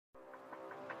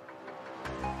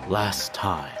last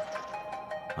time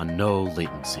on no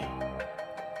latency.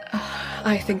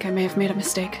 I think I may have made a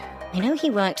mistake. I know he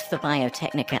worked for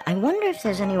Biotechnica. I wonder if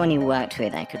there's anyone he worked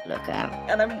with I could look up.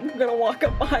 And I'm gonna walk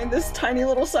up behind this tiny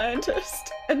little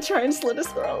scientist and try and slit his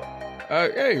throat.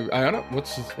 Hey, Ayana,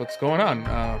 what's going on?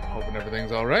 Hoping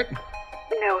everything's all right.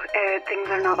 No, things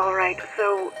are not all right.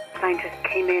 So, scientist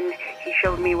came in, he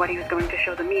showed me what he was going to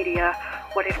show the media.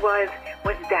 What it was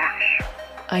Dash.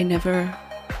 I never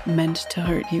meant to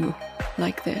hurt you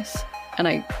like this. And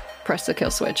I press the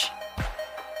kill switch.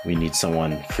 We need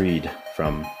someone freed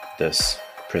from this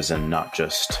prison, not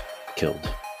just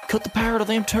killed. Cut the power to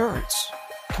them turrets.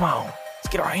 Come on, let's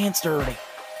get our hands dirty.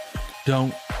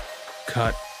 Don't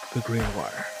cut the green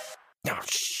wire. Oh,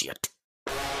 shit.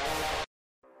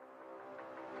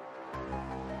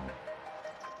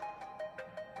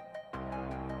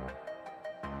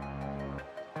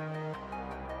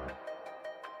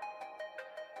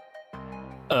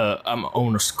 I'm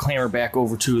gonna clamber back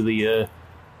over to the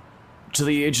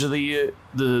edge of the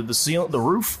ceiling, the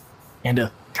roof,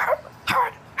 and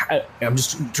I'm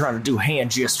just trying to do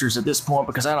hand gestures at this point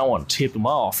because I don't want to tip them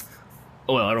off.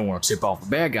 Well, I don't want to tip off the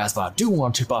bad guys, but I do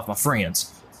want to tip off my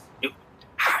friends.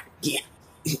 Get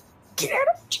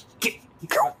out!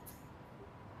 Go!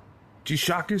 Did you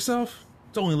shock yourself?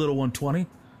 It's only a little 120.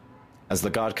 As the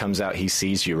guard comes out, he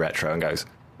sees you, Retro, and goes,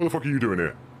 "What the fuck are you doing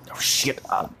here?" Oh shit!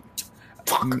 Fuck.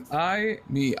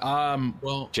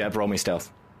 Well, Jeb, roll me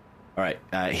stealth. All right,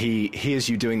 he hears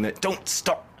you doing that. Don't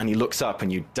stop! And he looks up,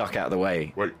 and you duck out of the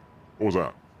way. Wait, what was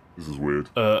that? This is weird.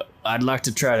 I'd like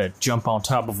to try to jump on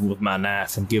top of him with my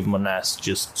knife and give him a nice,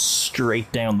 just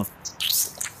straight down the.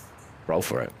 Roll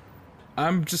for it.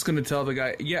 I'm just gonna tell the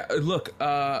guy. Yeah, look,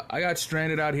 I got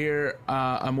stranded out here.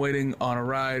 I'm waiting on a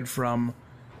ride from.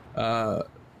 What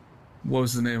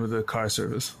was the name of the car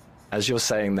service? As you're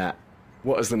saying that,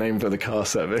 what is the name for the car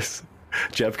service?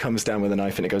 Jeb comes down with a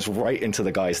knife and it goes right into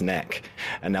the guy's neck.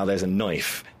 And now there's a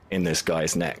knife in this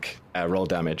guy's neck. Roll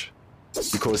damage.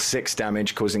 You cause 6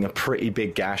 damage, causing a pretty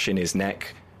big gash in his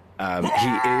neck. He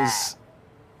is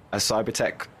a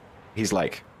cybertech. He's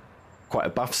like quite a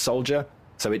buff soldier.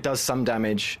 So it does some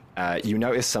damage. You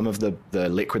notice some of the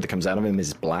liquid that comes out of him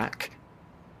is black.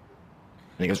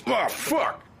 And he goes, "Oh,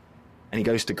 fuck!" And he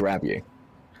goes to grab you.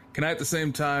 Can I, at the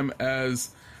same time as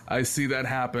I see that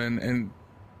happen, and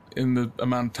in the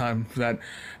amount of time that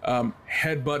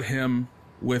headbutt him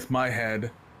with my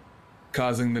head,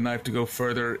 causing the knife to go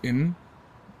further in?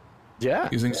 Yeah.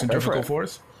 Using centrifugal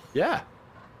force? Yeah.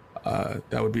 That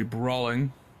would be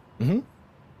brawling. Mm-hmm.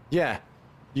 Yeah,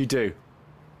 you do.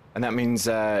 And that means,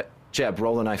 Jeb,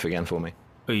 roll the knife again for me.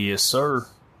 Yes, sir.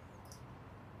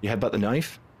 You headbutt the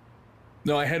knife?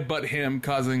 No, I headbutt him,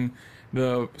 causing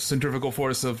the centrifugal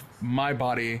force of my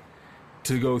body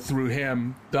to go through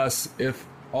him. Thus, if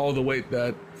all the weight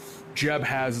that Jeb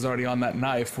has is already on that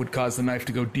knife, would cause the knife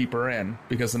to go deeper in,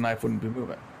 because the knife wouldn't be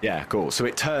moving. Yeah, cool. So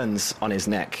it turns on his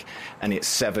neck, and it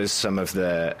severs some of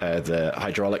the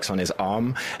hydraulics on his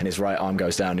arm, and his right arm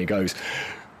goes down, and he goes,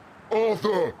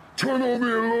 "Arthur, turn on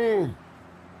the alarm!"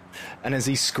 And as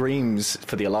he screams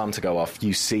for the alarm to go off,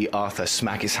 you see Arthur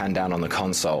smack his hand down on the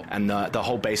console, and the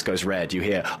whole base goes red. You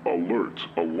hear, "Alert,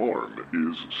 alarm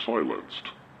is silenced."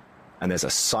 And there's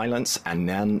a silence, and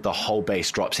then the whole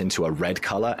base drops into a red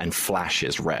color and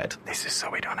flashes red. This is so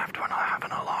we don't have to have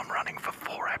an alarm running for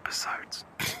 4 episodes.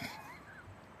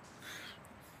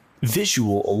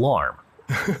 Visual alarm.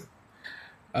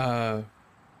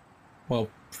 Well,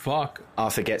 fuck.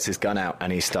 Arthur gets his gun out,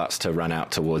 and he starts to run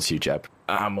out towards you, Jeb.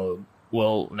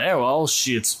 Well, now all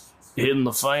shit's hitting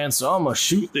the fan, so I'm gonna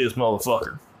shoot this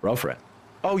motherfucker. Roll for it.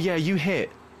 Oh, yeah, you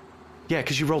hit. Yeah,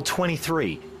 because you rolled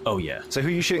 23. Oh, yeah. So who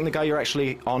are you shooting? The guy you're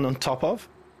actually on top of?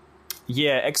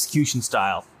 Yeah, execution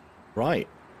style. Right.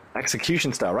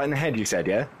 Execution style. Right in the head, you said,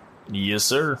 yeah? Yes,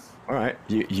 sir. All right.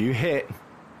 You hit.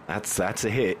 That's a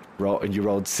hit. You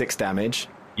rolled 6 damage.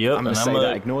 Yep. I'm going to say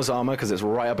that ignores armor because it's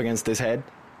right up against his head.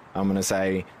 I'm going to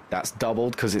say that's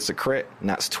doubled because it's a crit, and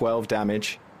that's 12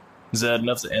 damage. Is that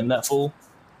enough to end that fool?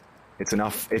 It's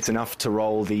enough to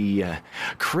roll the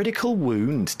critical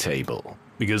wound table.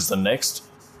 Because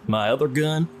my other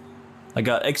gun, I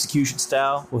got execution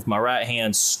style with my right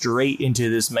hand straight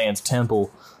into this man's temple,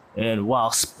 and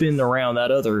while spinning around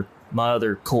my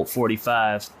other Colt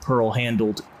 45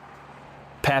 pearl-handled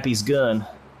Pappy's gun,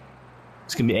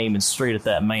 it's gonna be aiming straight at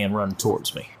that man running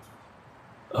towards me.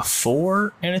 A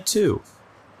 4 and a 2.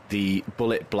 The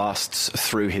bullet blasts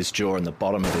through his jaw, and the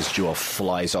bottom of his jaw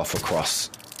flies off across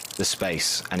the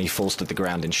space, and he falls to the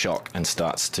ground in shock and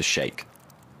starts to shake.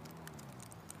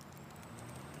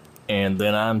 And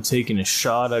then I'm taking a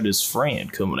shot at his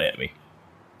friend coming at me.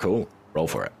 Cool. Roll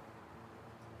for it.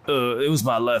 It was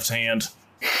my left hand.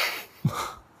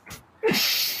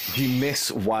 You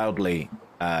miss wildly,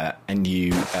 and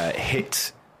you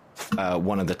hit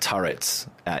one of the turrets.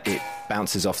 It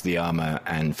bounces off the armor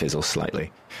and fizzles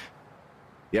slightly.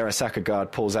 The Arasaka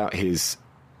guard pulls out his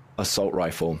assault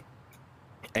rifle,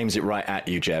 aims it right at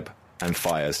you, Jeb, and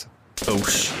fires. Oh,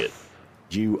 shit.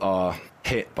 You are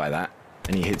hit by that,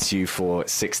 and he hits you for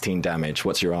 16 damage.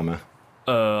 What's your armor?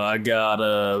 I got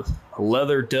a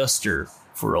leather duster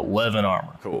for 11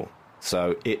 armor. Cool.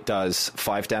 So it does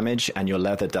 5 damage, and your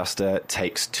leather duster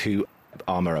takes 2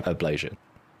 armor ablation,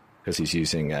 because he's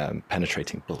using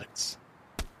penetrating bullets.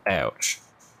 Ouch.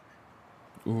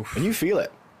 Oof. And you feel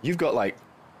it. You've got, like,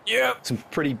 some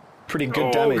pretty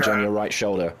good damage on your right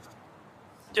shoulder.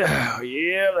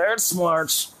 Yeah, that's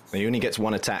smart. He only gets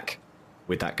 1 attack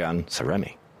with that gun. So,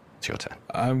 Remy, it's your turn.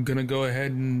 I'm gonna go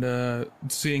ahead and,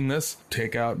 seeing this,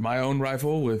 take out my own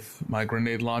rifle with my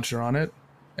grenade launcher on it,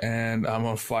 and I'm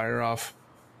gonna fire off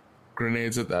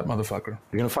grenades at that motherfucker.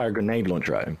 You're going to fire a grenade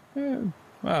launcher at him? Yeah.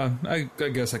 Well, I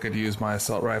guess I could use my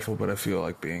assault rifle, but I feel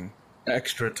like being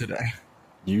extra today.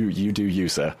 You do you,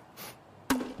 sir.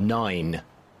 9.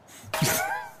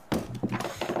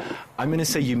 I'm going to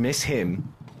say you miss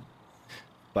him,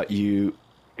 but you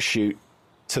shoot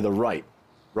to the right.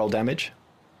 Roll damage.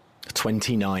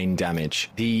 29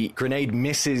 damage. The grenade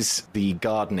misses the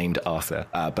guard named Arthur,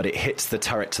 but it hits the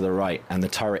turret to the right, and the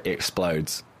turret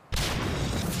explodes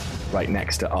right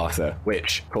next to Arthur,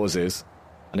 which causes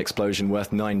an explosion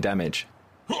worth 9 damage.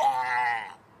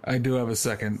 I do have a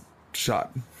second shot.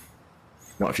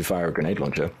 Not if you fire a grenade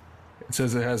launcher. It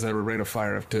says it has a rate of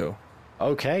fire of 2.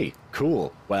 Okay,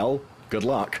 cool. Well, good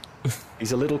luck.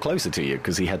 He's a little closer to you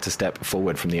because he had to step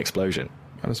forward from the explosion.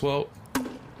 Might as well.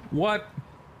 What?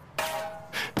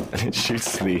 And it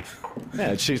shoots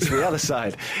the other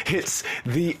side. Hits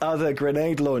the other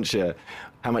grenade launcher.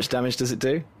 How much damage does it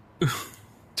do?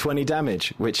 20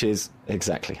 damage, which is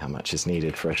exactly how much is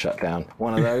needed for a shutdown.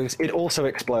 One of those. It also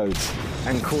explodes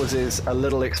and causes a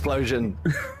little explosion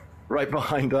right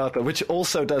behind Arthur, which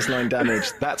also does 9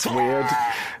 damage. That's weird.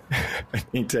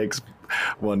 He takes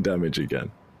 1 damage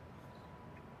again.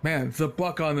 Man, the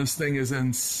buck on this thing is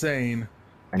insane.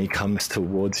 And he comes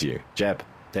towards you. Jeb,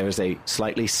 there is a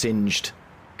slightly singed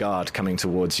guard coming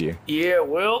towards you. Yeah,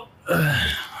 well,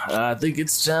 I think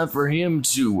it's time for him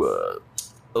to,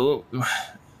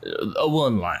 a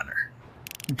one-liner.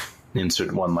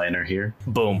 Insert one-liner here.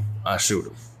 Boom, I shoot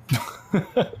him.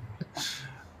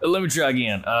 Let me try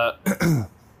again.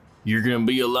 You're gonna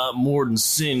be a lot more than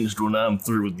singed when I'm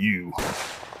through with you.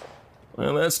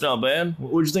 Well, that's not bad.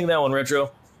 What'd you think of that one,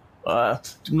 Retro?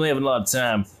 Didn't really have a lot of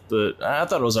time, but I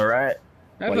thought it was alright.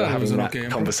 While you're having that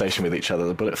conversation with each other,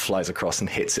 the bullet flies across and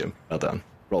hits him. Well done.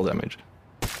 Roll damage.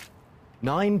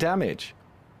 9 damage,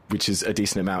 which is a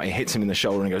decent amount. It hits him in the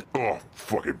shoulder and he goes, Oh,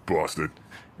 fucking bastard.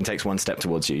 and takes 1 step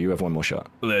towards you. You have 1 more shot.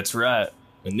 That's right.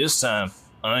 And this time,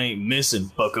 I ain't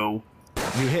missing, bucko.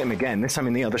 You hit him again, this time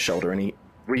in the other shoulder, and he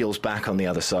reels back on the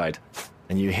other side.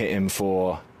 And you hit him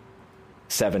for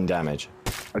 7 damage.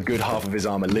 A good half of his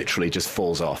armor literally just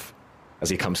falls off as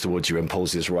he comes towards you and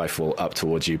pulls his rifle up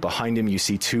towards you. Behind him, you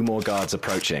see 2 more guards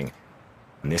approaching.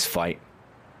 And this fight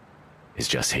is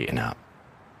just heating up.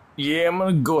 Yeah, I'm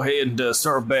gonna go ahead and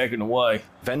start backing away.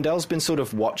 Vendel's been sort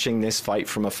of watching this fight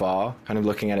from afar, kind of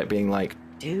looking at it being like,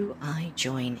 Do I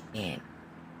join in?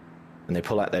 and they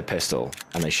pull out their pistol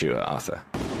and they shoot at Arthur.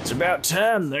 It's about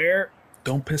time there.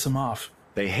 Don't piss him off.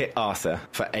 They hit Arthur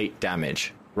for 8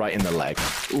 damage, right in the leg.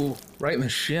 Ooh, right in the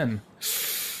shin.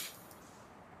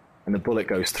 And the bullet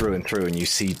goes through and through, and you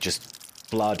see just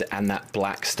blood and that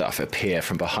black stuff appear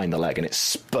from behind the leg, and it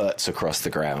spurts across the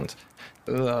ground.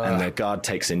 And the guard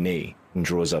takes a knee and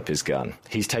draws up his gun.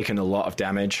 He's taken a lot of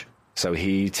damage, so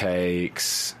he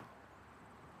takes...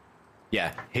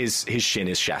 Yeah, his shin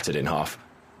is shattered in half,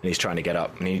 and he's trying to get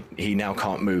up, and he now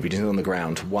can't move. He's on the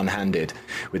ground, one-handed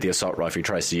with the assault rifle. He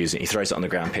tries to use it. He throws it on the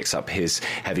ground, picks up his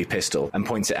heavy pistol, and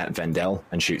points it at Vendel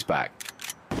and shoots back.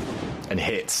 And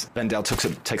hits. Vendel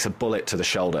takes a bullet to the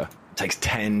shoulder, takes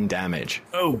 10 damage.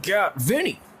 Oh, God,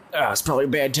 Vinny. It's probably a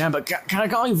bad time, but can I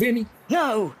call you Vinny?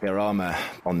 No! Their armor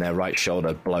on their right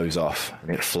shoulder blows off,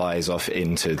 and it flies off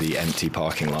into the empty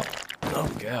parking lot. Oh,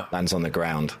 God. Lands on the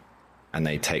ground, and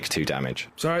they take 2 damage.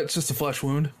 Sorry, it's just a flesh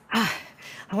wound. I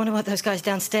wonder what those guys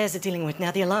downstairs are dealing with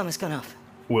now the alarm has gone off.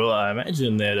 Well, I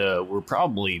imagine that we're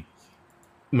probably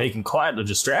making quite a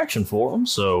distraction for them,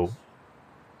 so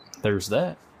there's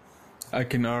that. I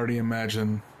can already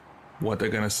imagine what they're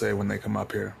gonna say when they come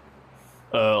up here.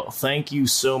 Thank you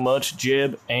so much,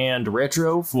 Jeb and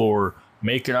Retro, for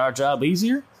making our job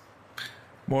easier.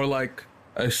 More like,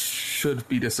 I should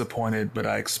be disappointed, but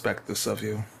I expect this of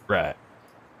you. Right.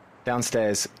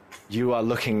 Downstairs, you are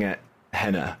looking at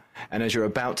Henna, and as you're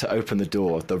about to open the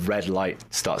door, the red light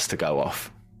starts to go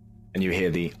off, and you hear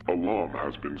the Alarm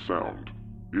has been sound.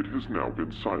 It has now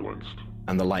been silenced.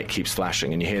 and the light keeps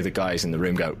flashing, and you hear the guys in the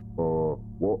room go,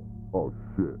 What? Oh,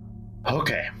 shit.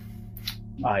 Okay.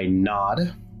 I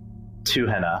nod to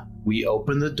Henna. We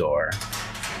open the door.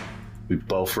 We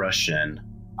both rush in.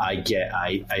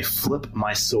 I flip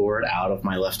my sword out of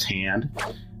my left hand,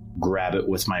 grab it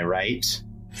with my right,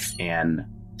 and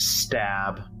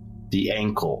stab the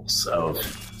ankles of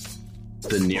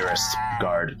the nearest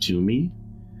guard to me.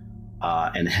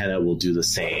 And Henna will do the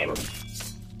same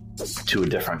to a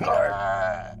different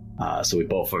guard. So we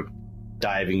both are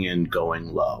diving in,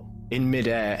 going low. In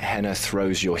midair, Henna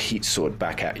throws your heat sword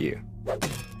back at you.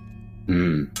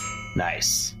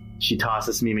 Nice. She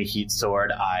tosses me my heat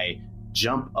sword. I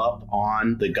jump up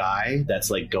on the guy that's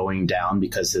like going down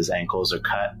because his ankles are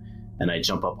cut, and I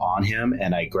jump up on him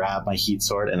and I grab my heat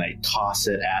sword and I toss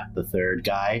it at the third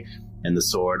guy, and the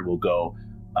sword will go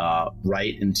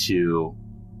right into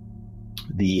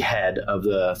the head of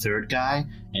the third guy,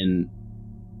 and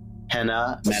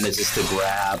Henna manages to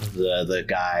grab the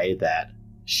guy that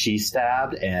she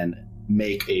stabbed and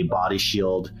make a body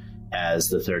shield as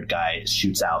the third guy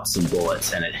shoots out some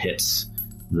bullets and it hits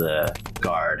the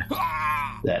guard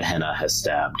that Henna has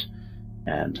stabbed,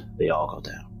 and they all go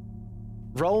down.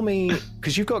 Roll me,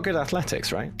 because you've got good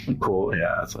athletics, right? Cool,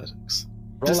 yeah, athletics.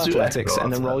 Roll athletics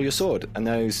and then roll your sword, and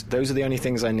those are the only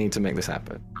things I need to make this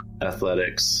happen.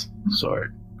 Athletics,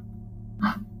 sword.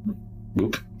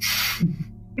 Whoop.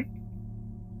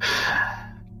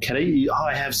 Can I? Oh,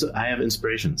 I have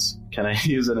inspirations. Can I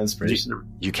use an inspiration?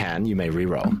 You can. You may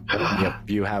re-roll. Yep.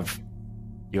 You have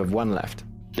one left.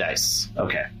 Nice.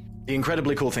 Okay. The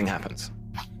incredibly cool thing happens.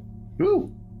 Ooh.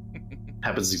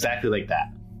 Happens exactly like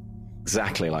that.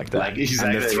 Exactly like that. Like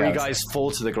exactly and the three like guys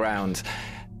fall to the ground,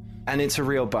 and it's a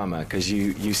real bummer because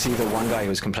you see the one guy who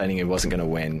was complaining he wasn't going to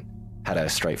win had a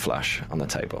straight flush on the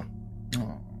table.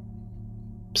 Oh.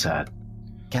 Sad.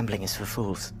 Gambling is for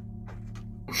fools.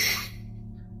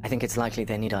 I think it's likely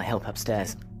they need our help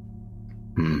upstairs.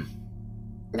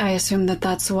 I assume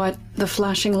that's what the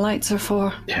flashing lights are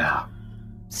for. Yeah.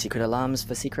 Secret alarms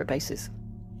for secret bases.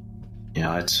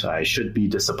 Yeah, I should be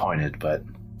disappointed, but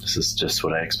this is just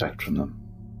what I expect from them.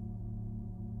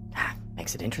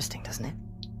 Makes it interesting, doesn't it?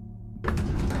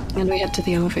 And we head to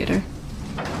the elevator.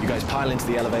 You guys pile into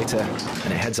the elevator,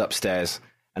 and it heads upstairs.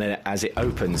 And then as it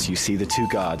opens, you see the two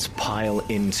guards pile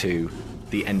into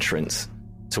the entrance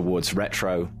towards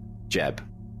Retro, Jeb,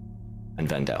 and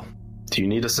Vendel. Do you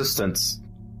need assistance?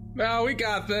 No, we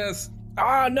got this.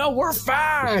 No, we're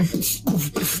fine.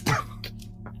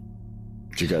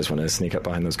 Do you guys want to sneak up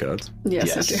behind those guards?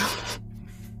 Yes. I do.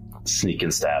 Sneak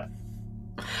and stab.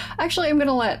 Actually, I'm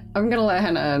gonna let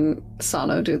Henna and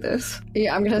Sano do this.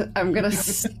 Yeah, I'm gonna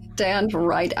stand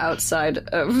right outside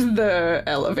of the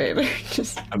elevator.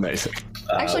 Amazing.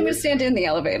 Actually, I'm gonna stand in the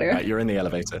elevator. Right, you're in the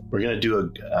elevator. We're gonna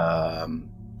do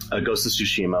a Ghost of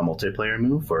Tsushima multiplayer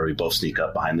move where we both sneak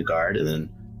up behind the guard and then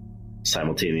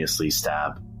simultaneously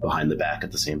stab behind the back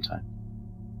at the same time.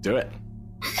 Do it.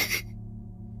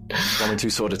 Only 2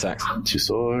 sword attacks. 2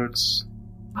 swords.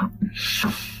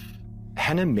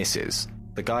 Henna misses.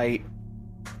 The guy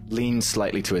leans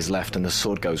slightly to his left, and the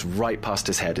sword goes right past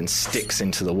his head and sticks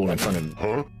into the wall in front of him.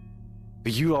 Huh?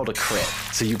 But you rolled a crit,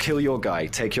 so you kill your guy,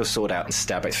 take your sword out, and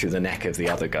stab it through the neck of the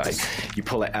other guy. You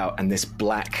pull it out, and this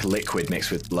black liquid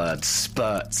mixed with blood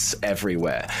spurts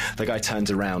everywhere. The guy turns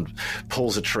around,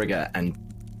 pulls a trigger, and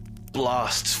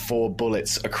blasts 4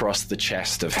 bullets across the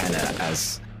chest of Henna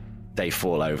as they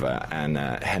fall over, and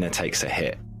Henna takes a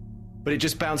hit. But it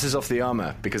just bounces off the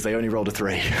armor because they only rolled a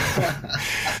 3.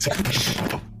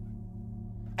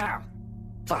 Ow.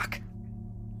 Fuck.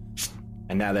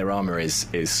 And now their armor is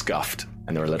scuffed,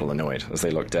 and they're a little annoyed as they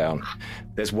look down.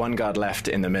 There's one guard left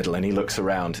in the middle, and he looks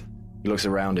around. He looks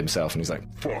around himself, and he's like,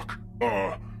 Fuck.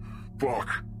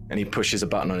 and he pushes a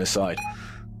button on his side.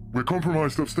 We're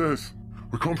compromised upstairs.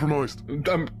 We're compromised.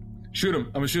 Shoot him.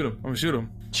 I'm gonna shoot him.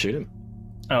 Shoot him.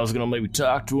 I was gonna maybe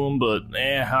talk to him, but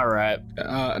all right.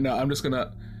 No, I'm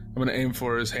gonna aim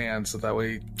for his hand so that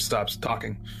way he stops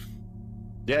talking.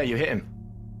 Yeah, you hit him.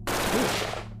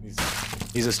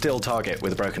 He's a still target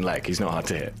with a broken leg. He's not hard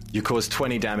to hit. You cause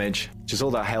 20 damage, which is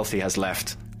all that health he has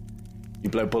left. You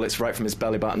blow bullets right from his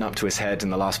belly button up to his head,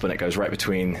 and the last bullet goes right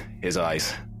between his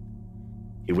eyes.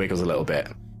 He wiggles a little bit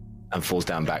and falls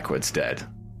down backwards dead,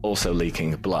 also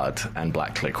leaking blood and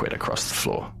black liquid across the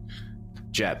floor.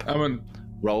 Jeb,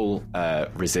 roll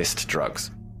resist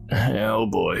drugs. Oh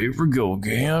boy, here we go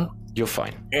again. You're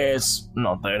fine. It's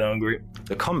not that hungry.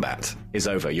 The combat is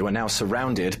over. You are now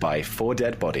surrounded by 4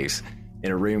 dead bodies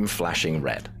in a room flashing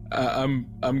red. I'm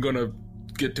gonna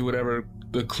get to whatever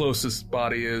the closest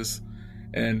body is,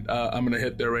 and I'm gonna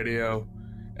hit their radio,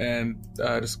 and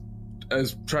just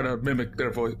try to mimic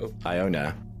their voice. Oh.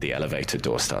 Iona, the elevator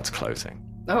door starts closing.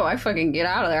 Oh, I fucking get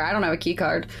out of there. I don't have a key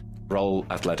card. Roll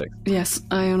athletics. Yes,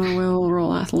 Iona will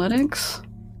roll athletics.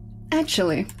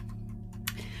 Actually,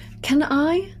 can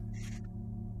I?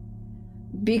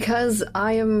 Because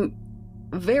I am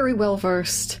very well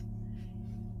versed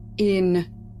in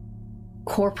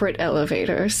corporate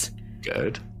elevators.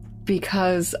 Good.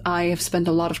 Because I have spent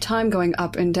a lot of time going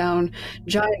up and down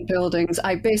giant buildings,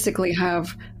 I basically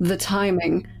have the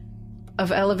timing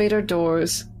of elevator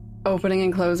doors opening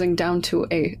and closing down to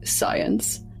a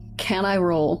science. Can I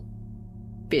roll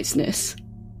business?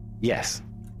 Yes.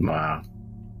 Wow.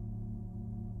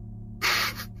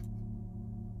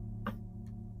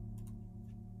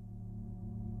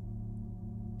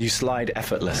 You slide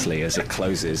effortlessly as it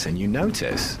closes, and you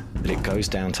notice that it goes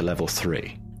down to level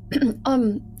 3.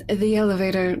 The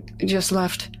elevator just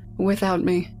left without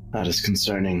me. That is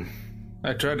concerning.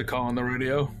 I tried to call on the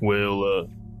radio. Well,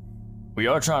 we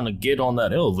are trying to get on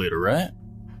that elevator, right?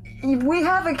 We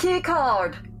have a key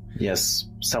card! Yes,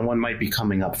 someone might be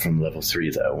coming up from level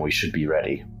 3, though. We should be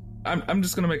ready. I'm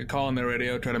just gonna make a call on their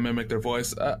radio, try to mimic their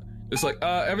voice. It's like,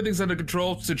 everything's under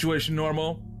control, situation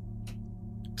normal.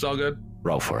 It's all good.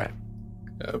 Roll for it.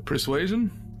 Persuasion?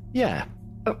 Yeah.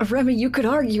 Remy, you could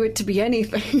argue it to be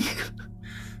anything.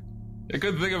 I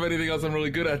couldn't think of anything else I'm really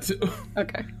good at, too.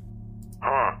 Okay.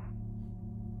 Huh.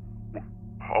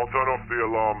 I'll turn off the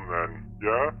alarm then,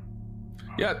 yeah?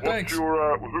 Yeah, thanks. What's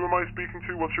your, who am I speaking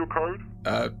to? What's your code?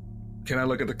 Can I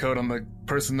look at the code on the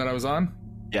person that I was on?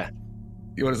 Yeah.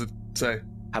 What does it say?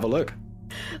 Have a look.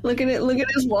 Look at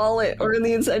his wallet or in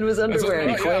the inside of his underwear.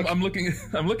 Yeah, I'm looking at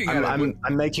it.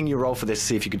 I'm making you roll for this to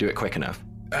see if you can do it quick enough.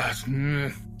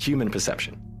 Human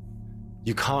perception.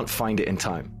 You can't find it in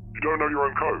time. You don't know your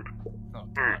own code?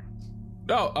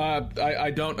 No,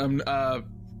 I don't.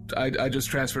 I just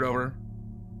transferred over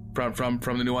from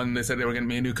the new one. They said they were getting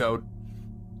me a new code.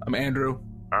 I'm Andrew.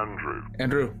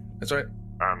 Andrew. That's right.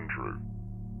 Andrew.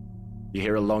 You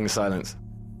hear a long silence.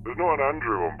 There's not an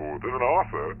Andrew on board. There's an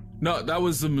Arthur. No, that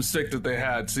was the mistake that they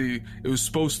had. See, it was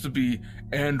supposed to be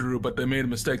Andrew, but they made a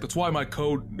mistake. That's why I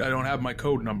don't have my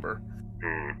code number.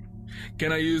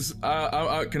 Can I use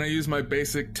my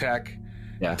basic tech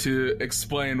to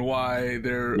explain why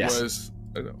there was...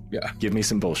 yeah. Give me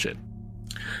some bullshit.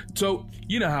 So,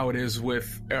 you know how it is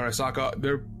with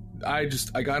Arasaka. I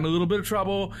got in a little bit of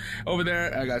trouble over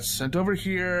there. I got sent over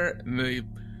here, and the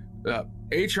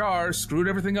HR screwed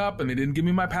everything up, and they didn't give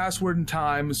me my password in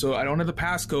time, so I don't have the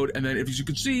passcode. And then, as you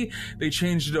can see, they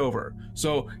changed it over.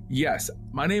 So, yes,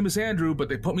 my name is Andrew, but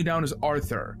they put me down as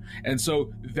Arthur. And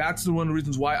so that's one of the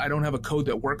reasons why I don't have a code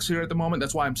that works here at the moment.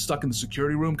 That's why I'm stuck in the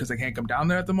security room, because I can't come down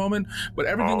there at the moment. But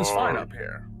everything is fine up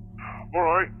here. All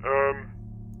right.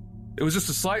 It was just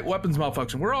a slight weapons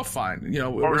malfunction. We're all fine. You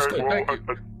know, we're okay, good. well, Thank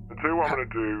you. I tell you what I'm going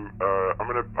to do. I'm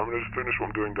going to just finish what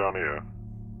I'm doing down here.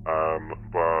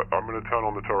 But I'm going to turn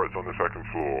on the turrets on the second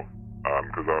floor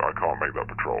because I can't make that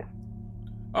patrol.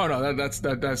 Oh no, that's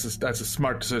a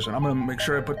smart decision. I'm going to make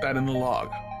sure I put that in the log.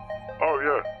 Oh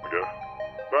yeah, I guess.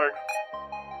 Thanks.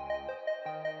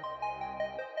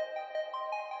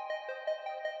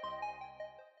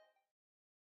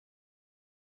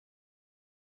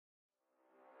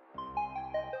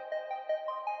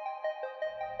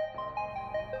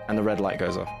 And the red light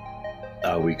goes off.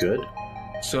 Are we good?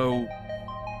 So,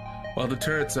 well, the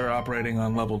turrets are operating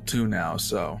on level 2 now,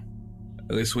 so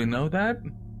at least we know that.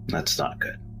 That's not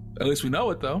good. At least we know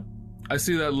it, though. I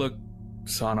see that look,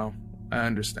 Sano. I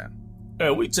understand.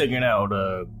 We've taken out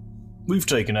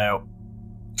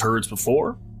turrets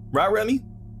before, right, Remy?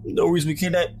 No reason we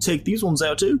can't take these ones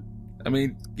out, too. I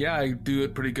mean, yeah, I do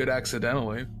it pretty good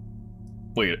accidentally.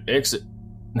 Wait, exit?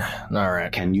 All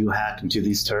right. Can you hack into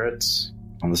these turrets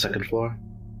on the second floor?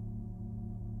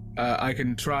 I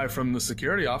can try from the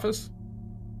security office.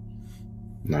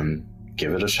 Then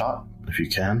give it a shot, if you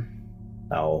can.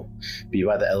 I'll be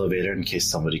by the elevator in case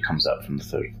somebody comes up from the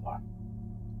third floor.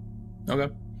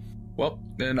 Okay. Well,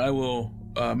 then I will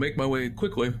make my way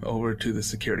quickly over to the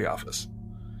security office.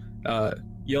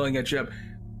 Yelling at Jeb,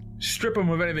 strip him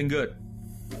of anything good.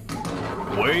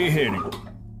 Where are you heading?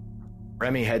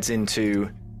 Remy heads into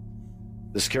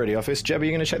the security office. Jeb, are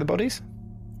you going to check the bodies?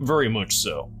 Very much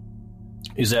so.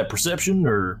 Is that perception,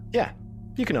 or...? Yeah,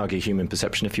 you can argue human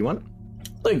perception if you want.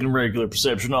 Thinking regular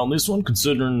perception on this one,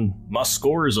 considering my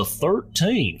score is a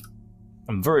 13.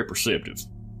 I'm very perceptive.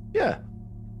 Yeah,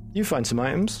 You find some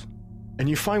items, and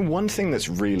you find one thing that's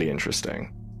really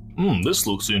interesting. This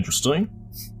looks interesting.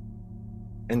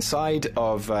 Inside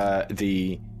of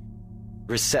the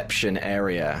reception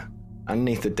area,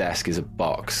 underneath the desk is a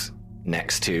box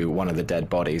next to one of the dead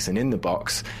bodies, and in the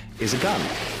box is a gun.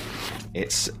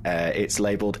 It's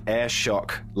labeled Air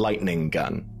Shock Lightning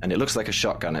Gun, and it looks like a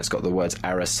shotgun. It's got the words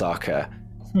Arasaka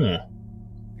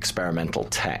Experimental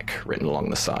Tech written along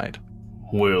the side.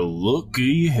 Well,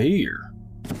 looky here.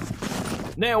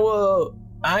 Now,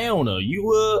 Iona,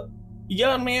 you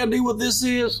got any idea what this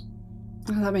is?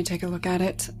 Let me take a look at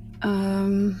it.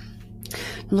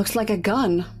 Looks like a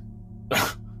gun.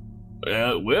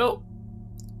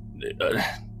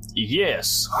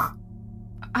 Yes.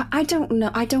 I don't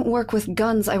know. I don't work with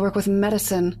guns. I work with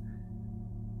medicine.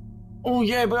 Oh,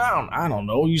 yeah, but I don't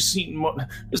know. You seem...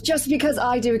 Just because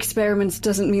I do experiments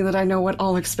doesn't mean that I know what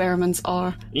all experiments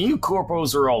are. You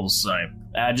corpos are all the same.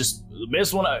 The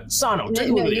best one... Sano, take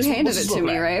a look at this. You handed it to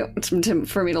me, right?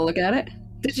 For me to look at it?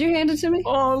 Did you hand it to me?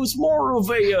 Oh, it was more of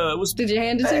a... Did you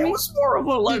hand it to me? It was more of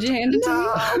a... Did you hand it to me?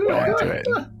 Go on, do it.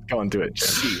 Go on, do it,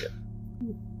 Jeb.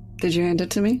 Did you hand it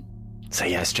to me?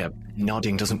 Say yes, Jeb.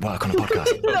 Nodding doesn't work on a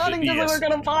podcast. Nodding doesn't work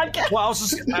on a podcast. Well, I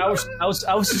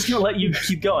was just gonna let you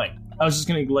keep going. I was just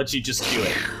gonna let you just do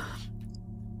it.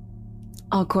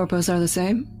 All corpos are the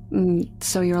same.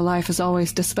 So your life is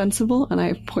always dispensable, and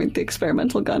I point the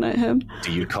experimental gun at him.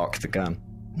 Do you cock the gun?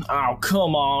 Oh,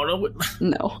 come on.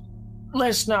 No.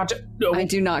 Let's not... No. I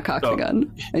do not cock the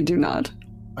gun. I do not.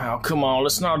 Oh, come on,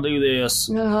 let's not do this.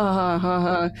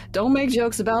 Don't make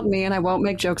jokes about me, and I won't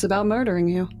make jokes about murdering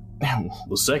you.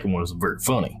 The second one was very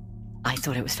funny. I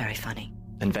thought it was very funny.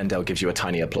 And Vendel gives you a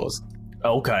tiny applause.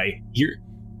 Okay, you're...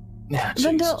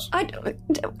 Vendel,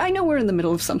 I know we're in the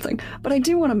middle of something, but I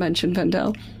do want to mention,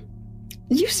 Vendel,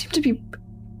 you seem to be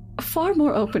far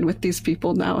more open with these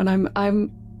people now, and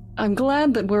I'm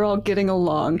glad that we're all getting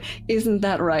along. Isn't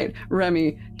that right,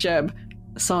 Remy, Jeb,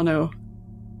 Sano?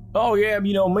 Oh yeah,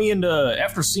 me and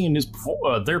after seeing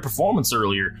their performance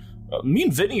earlier, me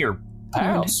and Vinny are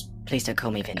pals. Please don't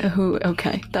call me Vinny.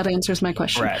 Okay, that answers my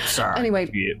question. Right, sorry. Anyway,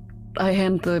 I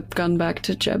hand the gun back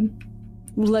to Jeb.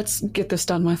 Let's get this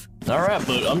done with. All right,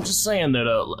 but I'm just saying that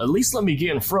at least let me get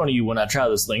in front of you when I try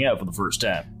this thing out for the first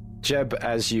time. Jeb,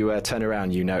 as you turn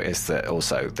around, you notice that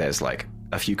also there's like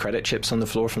a few credit chips on the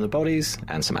floor from the bodies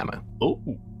and some ammo. Oh,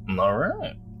 all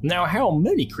right. Now, how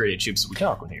many credit chips are we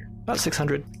talking here? About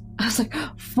 600. I was like,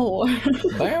 4.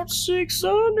 About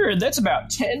 600. That's about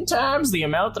 10 times the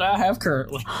amount that I have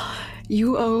currently.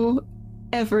 You owe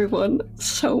everyone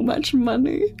so much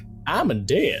money. I'm in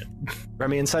debt.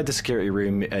 Remy, inside the security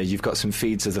room, you've got some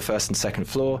feeds of the first and second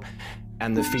floor,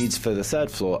 and the feeds for the third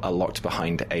floor are locked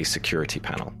behind a security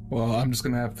panel. Well, I'm just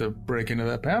going to have to break into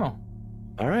that panel.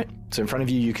 All right. So in front of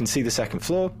you, you can see the second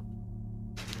floor.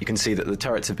 You can see that the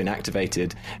turrets have been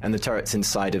activated, and the turrets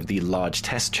inside of the large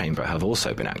test chamber have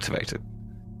also been activated.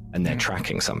 And they're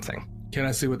tracking something. Can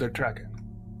I see what they're tracking?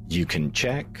 You can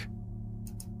check.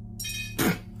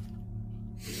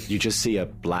 You just see a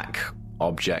black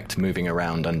object moving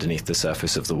around underneath the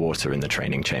surface of the water in the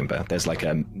training chamber. There's like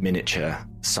a miniature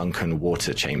sunken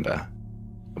water chamber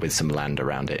with some land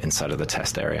around it inside of the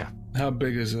test area. How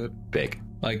big is it? Big.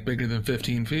 Like bigger than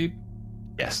 15 feet?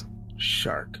 Yes.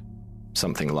 Shark.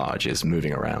 Something large is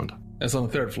moving around. That's on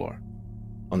the third floor?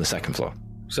 On the second floor.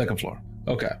 Second floor.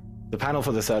 Okay. The panel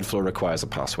for the third floor requires a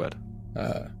password.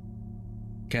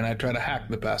 Can I try to hack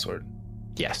the password?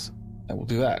 Yes. I will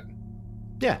do that.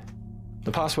 Yeah.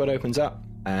 The password opens up,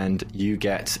 and you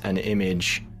get an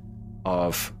image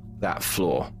of that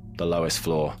floor, the lowest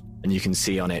floor. And you can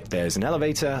see on it there's an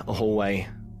elevator, a hallway,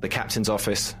 the captain's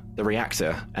office, the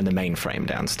reactor, and the mainframe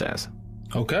downstairs.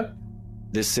 Okay.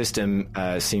 This system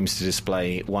seems to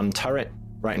display one turret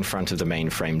right in front of the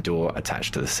mainframe door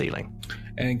attached to the ceiling.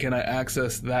 And can I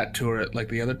access that turret like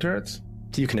the other turrets?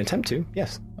 You can attempt to,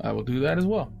 yes. I will do that as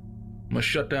well. I'm going to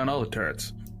shut down all the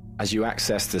turrets. As you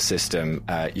access the system,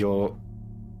 your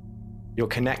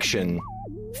connection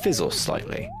fizzles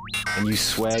slightly, and you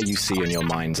swear you see in your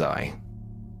mind's eye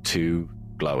 2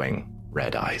 glowing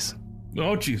red eyes.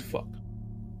 Oh, jeez, fuck.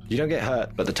 You don't get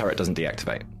hurt, but the turret doesn't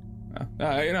deactivate.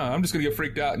 I'm just going to get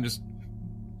freaked out and just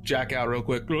jack out real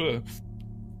quick.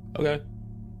 Okay.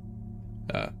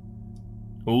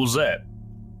 Who's that?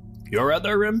 You all right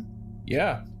there, Rim?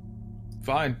 Yeah.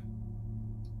 Fine.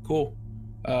 Cool.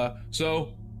 I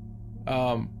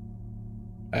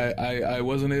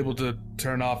wasn't able to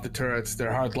turn off the turrets.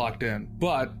 They're hard locked in.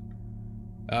 But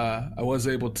I was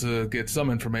able to get some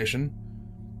information.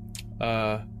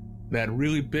 That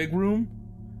really big room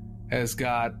has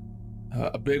got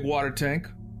a big water tank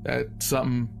that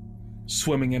something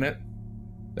swimming in it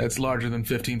that's larger than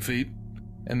 15 feet.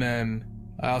 And then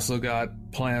I also got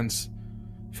plans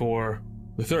for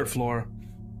the third floor,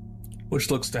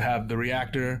 which looks to have the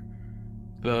reactor,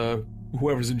 the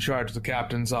whoever's in charge of the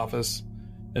captain's office,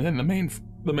 and then the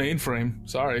mainframe.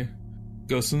 Sorry,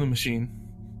 goes in the machine.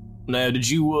 Now, did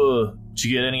you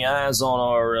get any eyes on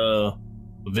our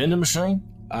vending machine?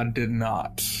 I did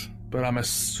not, but I'm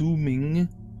assuming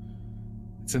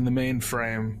it's in the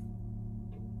mainframe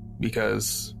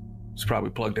because it's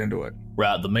probably plugged into it.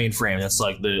 Right, the mainframe. That's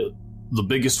like the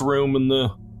biggest room in the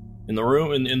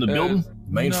building.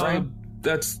 Mainframe.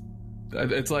 No,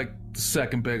 it's like the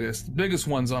second biggest. The biggest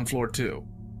one's on floor 2.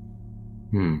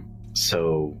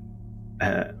 So,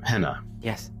 Henna.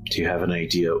 Yes. Do you have an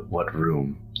idea what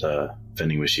room the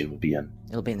vending machine will be in?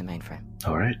 It'll be in the mainframe.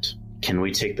 All right. Can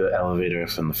we take the elevator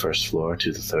from the first floor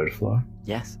to the third floor?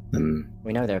 Yes. Then,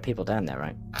 We know there are people down there,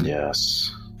 right?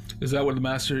 yes. Is that where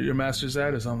your master's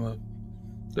at? Is on the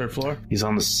third floor? He's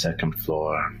on the second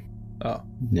floor. Oh.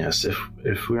 Yes,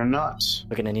 if we're not...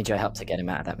 We're gonna need your help to get him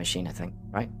out of that machine, I think,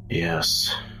 right?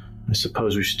 Yes. I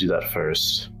suppose we should do that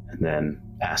first, and then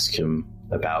ask him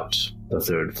about the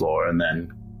third floor, and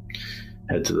then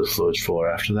head to the sludge floor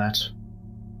after that.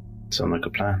 Sound like a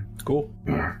plan? Cool.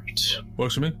 All right.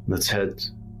 Works for me. Let's head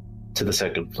to the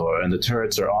second floor. And the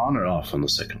turrets are on or off on the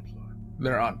second floor?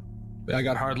 They're on. I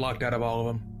got hard locked out of all of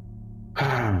them.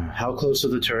 How close are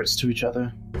the turrets to each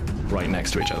other? Right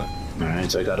next to each other. All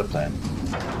right, I got a plan.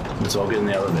 Let's all get in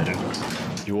the elevator.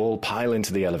 You all pile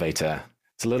into the elevator.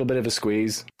 It's a little bit of a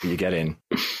squeeze, but you get in.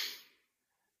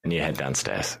 And you head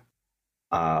downstairs.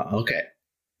 Okay.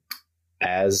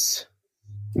 As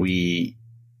we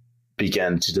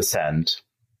begin to descend,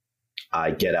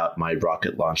 I get out my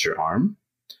rocket launcher arm.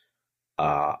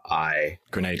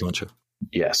 Grenade launcher.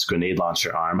 Yes, grenade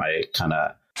launcher arm. I kind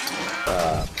of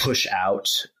push out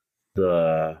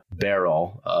the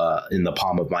barrel in the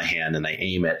palm of my hand, and I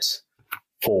aim it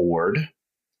forward.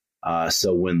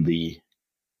 So when the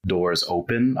doors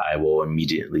open, I will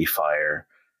immediately fire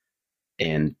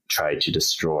and try to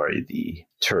destroy the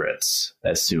turrets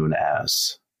as soon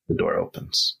as the door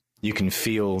opens. You can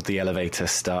feel the elevator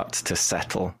start to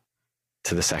settle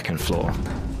to the second floor,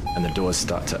 and the doors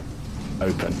start to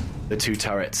open. The two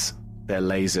turrets, their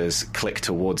lasers click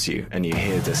towards you, and you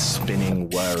hear the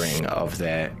spinning whirring of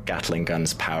their Gatling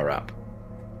guns power up.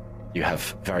 You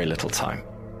have very little time.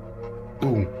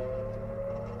 Ooh.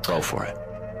 Roll for it.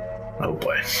 Oh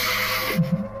boy.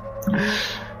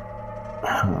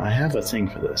 I have a thing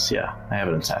for this. Yeah, I have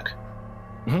an attack.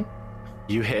 Mm-hmm.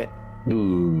 You hit.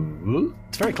 Ooh.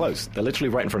 It's very close. They're literally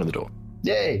right in front of the door.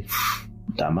 Yay.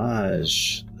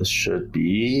 Damage. This should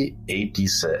be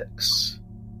 8d6.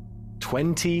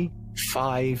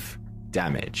 25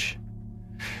 damage.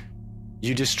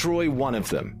 You destroy one of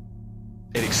them.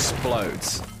 It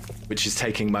explodes, which is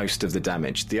taking most of the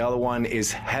damage. The other one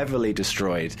is heavily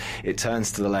destroyed. It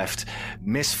turns to the left,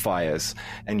 misfires,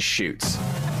 and shoots.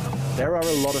 There are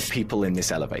a lot of people in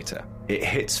this elevator. It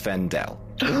hits Vendel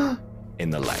in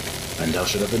the leg. Vendel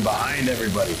should have been behind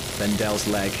everybody. Vendel's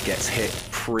leg gets hit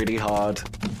pretty hard.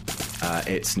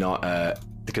 It's not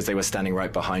because they were standing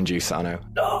right behind you, Sano.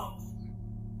 No.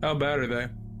 How bad are they?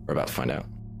 We're about to find out.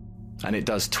 And it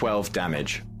does 12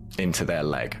 damage into their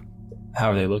leg.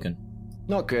 How are they looking?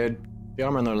 Not good. The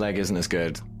armor on their leg isn't as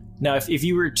good. Now, if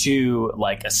you were to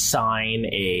like assign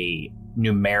a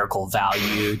numerical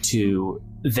value to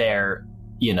their,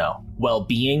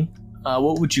 well-being,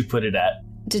 what would you put it at?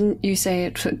 Didn't you say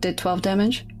it did 12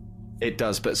 damage? It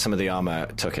does, but some of the armor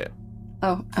took it.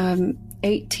 Oh,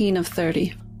 18 of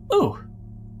 30. Ooh.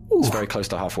 It's very close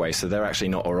to halfway, so they're actually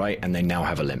not all right, and they now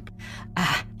have a limp.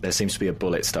 There seems to be a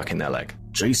bullet stuck in their leg.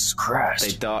 Jesus Christ.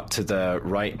 They dart to the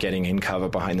right, getting in cover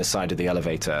behind the side of the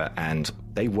elevator, and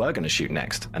they were going to shoot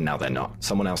next, and now they're not.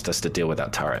 Someone else has to deal with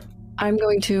that turret. I'm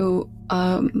going to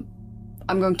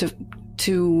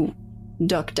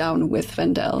duck down with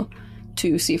Vendel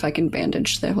to see if I can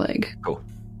bandage their leg. Cool.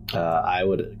 I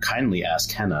would kindly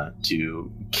ask Henna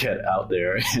to get out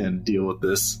there and deal with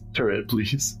this turret,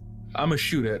 please. I'm gonna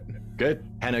shoot it. Good.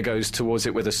 Henna goes towards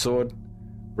it with a sword.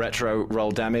 Retro,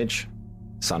 roll damage.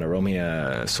 Sana, roll me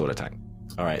a sword attack.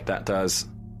 All right, that does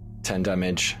 10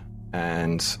 damage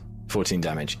and 14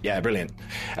 damage. Yeah, brilliant.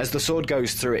 As the sword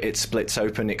goes through it, it splits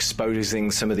open, exposing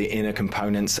some of the inner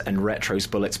components, and Retro's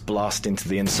bullets blast into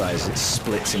the inside as it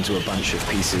splits into a bunch of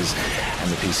pieces, and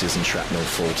the pieces and shrapnel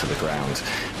fall to the ground.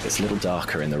 It's a little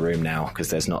darker in the room now because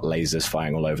there's not lasers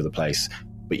firing all over the place,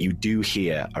 but you do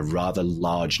hear a rather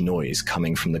large noise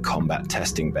coming from the combat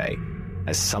testing bay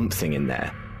as something in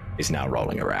there is now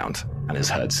rolling around and has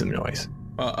heard some noise.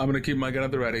 I'm going to keep my gun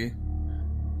at the ready.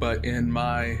 but in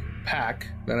my pack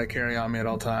that I carry on me at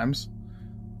all times,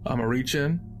 I'm going to reach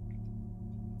in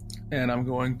and I'm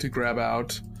going to grab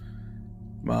out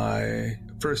my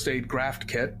first aid graft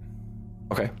kit.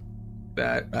 Okay.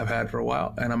 That I've had for a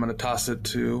while, and I'm going to toss it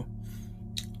to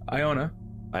Iona.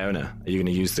 Iona, are you going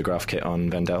to use the graft kit on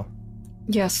Vendel?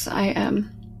 Yes, I am.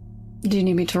 Do you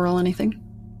need me to roll anything?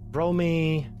 Roll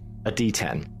me a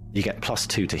d10. You get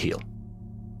 +2 to heal.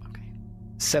 Okay.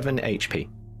 7 HP.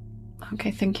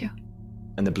 Okay, thank you.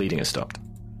 And the bleeding has stopped.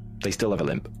 They still have a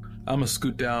limp. I'm going to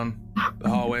scoot down the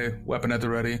hallway, weapon at the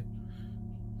ready.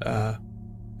 Are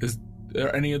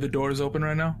any of the doors open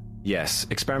right now? Yes,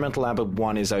 Experimental Lab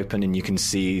 1 is open and you can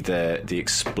see the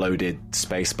exploded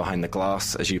space behind the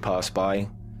glass as you pass by.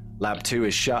 Lab 2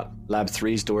 is shut, Lab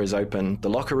 3's door is open, the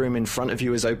locker room in front of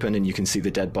you is open and you can see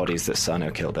the dead bodies that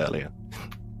Sano killed earlier.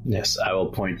 Yes, I will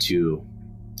point to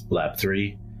Lab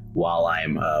 3 while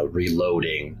I'm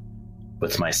reloading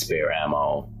with my spare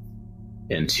ammo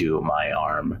into my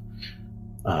arm.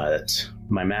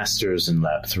 My master's in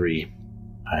Lab 3.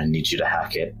 I need you to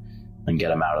hack it and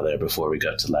get him out of there before we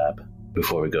go to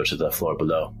the floor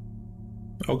below.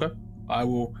 Okay. I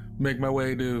will make my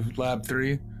way to Lab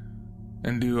 3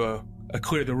 and do a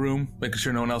clear the room, making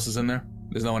sure no one else is in there.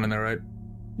 There's no one in there, right?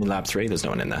 In Lab 3, there's no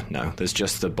one in there. No, there's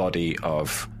just the body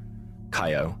of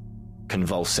Kaio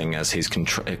convulsing as he's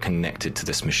connected to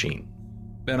this machine.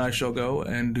 Then I shall go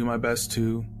and do my best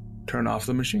to turn off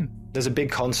the machine. There's a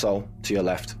big console to your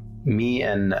left. Me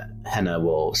and Henna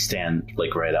will stand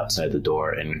right outside the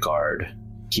door and guard,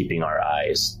 keeping our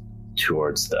eyes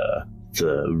towards the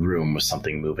room with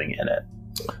something moving in it.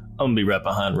 I'm gonna be right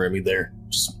behind Remy there.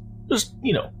 Just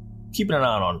keeping an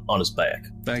eye on his back.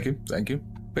 Thank you.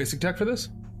 Basic tech for this?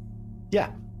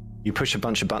 Yeah. You push a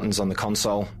bunch of buttons on the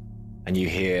console, and you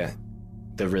hear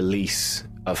the release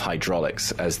of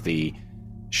hydraulics as the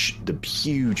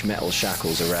huge metal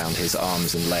shackles around his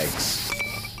arms and legs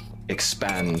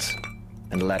expand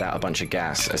and let out a bunch of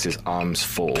gas as his arms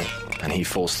fall, and he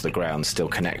falls to the ground, still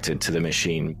connected to the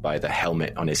machine by the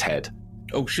helmet on his head.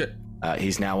 Oh, shit.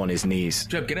 He's now on his knees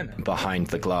Jeb, get in. behind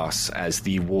the glass as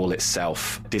the wall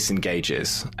itself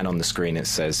disengages, and on the screen it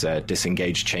says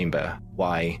disengage chamber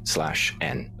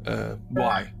Y/N.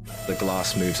 Y. The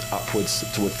glass moves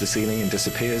upwards towards the ceiling and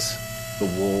disappears. The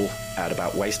wall, at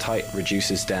about waist height,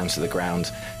 reduces down to the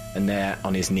ground, and there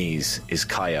on his knees is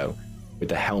Kaio, with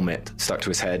the helmet stuck to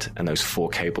his head and those 4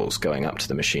 cables going up to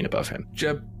the machine above him.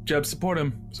 Jeb, support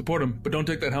him, but don't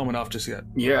take that helmet off just yet.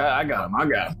 Yeah, I got him.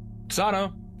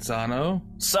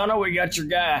 Sano, we got your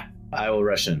guy. I will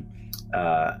rush in.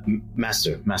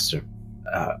 Master,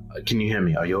 can you hear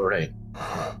me? Are you alright?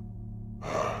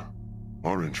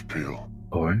 Orange peel.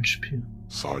 Orange peel?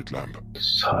 Side lamp.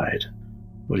 Side?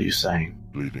 What are you saying?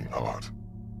 Bleeding heart.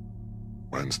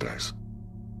 Wednesdays.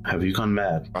 Have you gone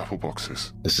mad? Apple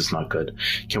boxes. This is not good.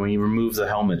 Can we remove the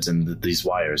helmet and these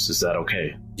wires? Is that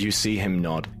okay? You see him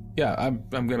nod. Yeah,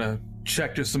 I'm gonna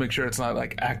check just to make sure it's not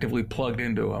actively plugged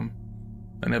into him.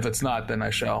 And if it's not, then I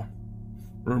shall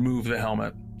remove the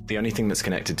helmet. The only thing that's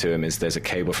connected to him is there's a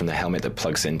cable from the helmet that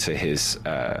plugs into his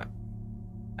head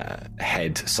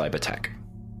cyber-tech.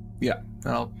 Yeah,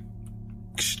 I'll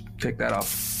take that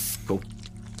off. Cool.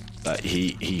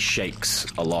 He shakes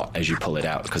a lot as you pull it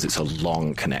out because it's a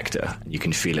long connector. You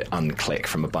can feel it unclick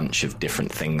from a bunch of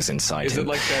different things inside Is him. it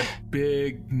like that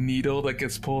big needle that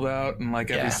gets pulled out in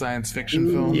every science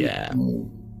fiction film? Yeah.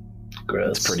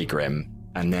 Gross. It's pretty grim.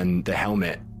 And then the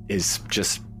helmet is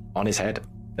just on his head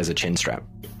as a chin strap.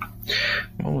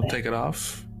 Well, we'll take it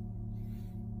off.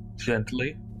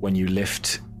 Gently. When you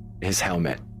lift his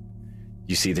helmet,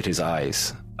 you see that his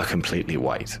eyes are completely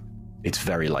white. It's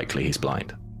very likely he's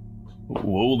blind.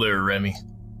 Whoa there, Remy.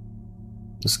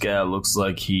 This guy looks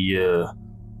like he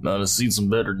might have seen some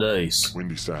better days.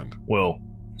 Windy sand. Well,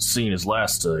 seen his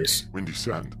last days. Windy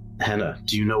sand. Henna,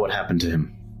 do you know what happened to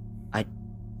him?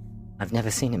 I've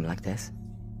never seen him like this.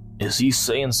 Is he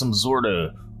saying some sort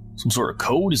of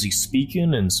code? Is he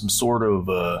speaking in some sort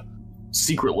of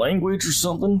secret language or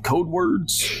something? Code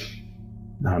words?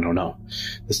 I don't know.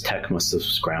 This tech must have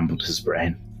scrambled his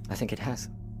brain. I think it has.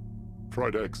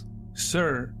 Fried eggs.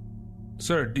 Sir,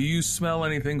 do you smell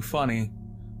anything funny?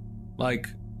 Like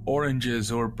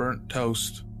oranges or burnt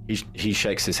toast? He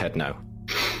shakes his head no.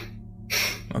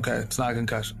 Okay, it's not a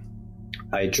concussion.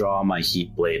 I draw my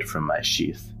heat blade from my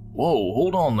sheath. Whoa,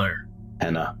 hold on there.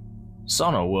 Henna.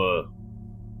 Sano,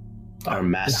 Our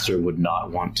master would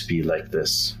not want to be like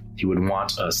this. He would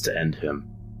want us to end him.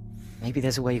 Maybe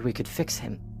there's a way we could fix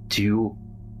him. Do you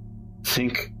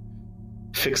think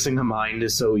fixing a mind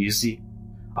is so easy?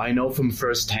 I know from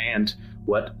first hand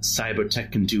what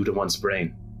cybertech can do to one's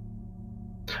brain.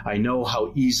 I know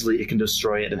how easily it can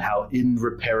destroy it and how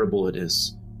irreparable it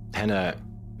is. Henna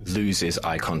loses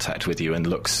eye contact with you and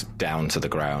looks down to the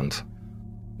ground.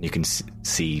 You can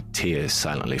see tears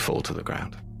silently fall to the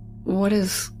ground. What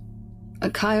is...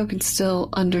 Kaio can still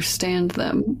understand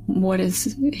them. What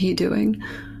is he doing?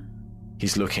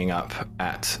 He's looking up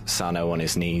at Sano on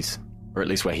his knees, or at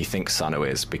least where he thinks Sano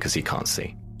is, because he can't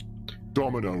see.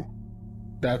 Domino.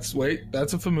 That's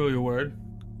a familiar word.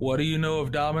 What do you know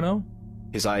of Domino?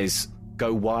 His eyes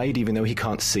go wide even though he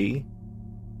can't see.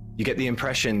 You get the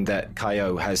impression that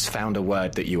Kaio has found a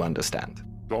word that you understand.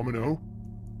 Domino?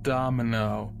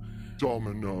 Domino.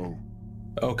 Domino.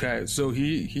 Okay, so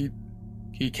he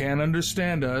can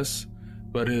understand us,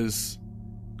 but his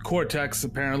cortex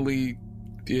apparently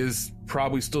is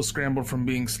probably still scrambled from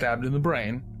being stabbed in the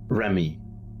brain. Remy.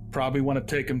 Probably want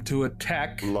to take him to a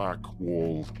tech.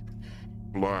 Blackwall.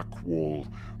 Blackwall.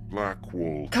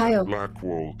 Blackwall. Kaio.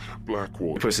 Blackwall.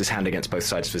 Blackwall. He puts his hand against both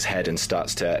sides of his head and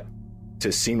starts to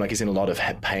seem like he's in a lot of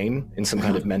pain, in some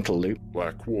kind of mental loop.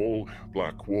 Blackwall.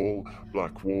 Blackwall.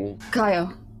 Blackwall.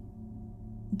 Kaio,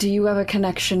 do you have a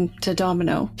connection to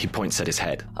Domino? He points at his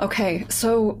head. Okay,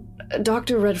 so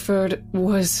Dr. Redford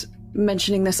was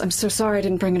mentioning this. I'm so sorry I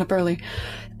didn't bring it up early.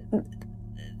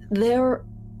 They're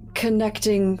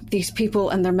connecting these people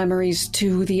and their memories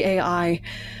to the AI,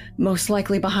 most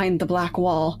likely behind the black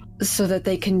wall, so that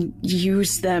they can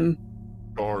use them.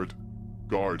 Guard.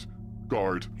 Guard.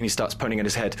 Guard. And he starts pointing at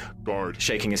his head. Guard.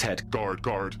 Shaking his head. Guard.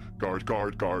 Guard. Guard.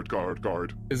 Guard. Guard. Guard.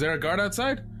 Guard. Is there a guard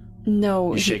outside?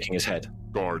 No. He's shaking his head.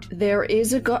 Guard. There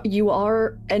is a guard. You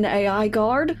are an AI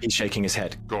guard? He's shaking his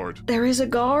head. Guard. There is a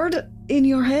guard in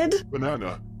your head?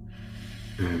 Banana.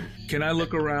 Can I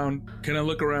look around?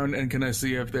 And can I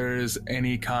see if there is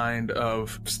any kind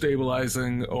of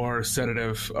stabilizing or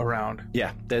sedative around?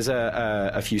 Yeah, there's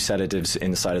a few sedatives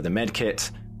inside of the med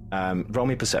kit. Roll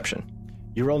me perception.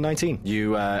 You roll 19.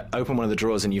 You open one of the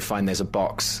drawers and you find there's a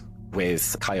box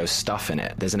with Kaio's stuff in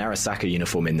it. There's an Arasaka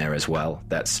uniform in there as well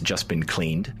that's just been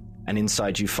cleaned. And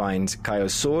inside you find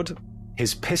Kaio's sword,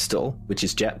 his pistol, which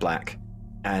is jet black,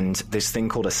 and this thing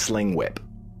called a sling whip,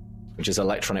 which is an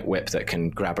electronic whip that can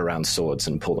grab around swords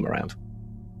and pull them around.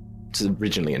 It's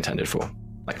originally intended for,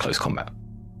 like, close combat,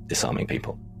 disarming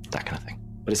people, that kind of thing.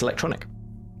 But it's electronic.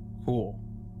 Cool.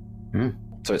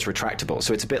 So it's retractable.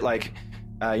 So it's a bit like,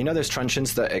 you know those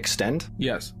truncheons that extend?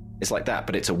 Yes. It's like that,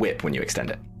 but it's a whip when you extend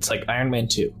it. It's like Iron Man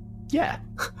 2. Yeah.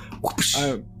 I'm just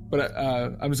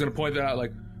going to point that out,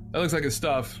 like, that looks like his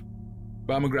stuff,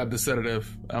 but I'm going to grab the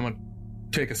sedative. I'm going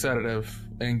to take a sedative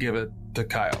and give it to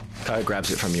Kaio. Kaio grabs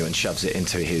it from you and shoves it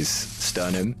into his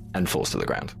sternum and falls to the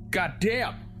ground. God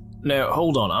damn! Now,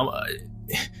 hold on.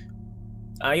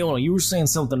 Iona, you were saying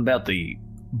something about the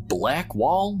black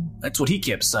wall? That's what he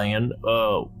kept saying.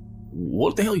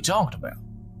 What the hell are you talking about?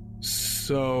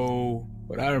 So,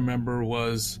 what I remember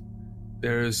was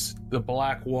there's the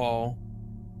black wall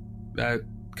that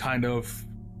kind of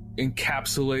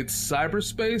encapsulates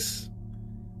cyberspace,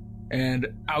 and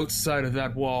outside of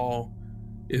that wall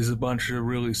is a bunch of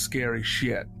really scary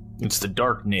shit. It's the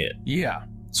dark net. Yeah.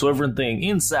 So everything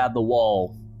inside the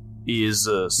wall is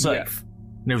safe.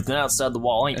 Yeah. And everything outside the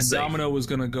wall ain't safe. And Domino was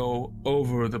going to go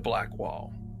over the black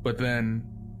wall. But then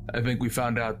I think we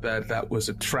found out that that was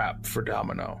a trap for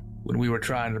Domino when we were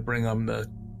trying to bring him the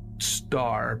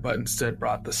star, but instead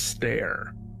brought the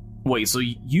stair. Wait, so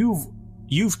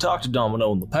you've talked to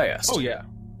Domino in the past? Oh, yeah.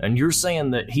 And you're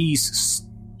saying that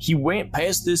he went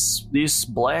past this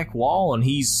black wall and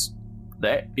is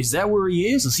that where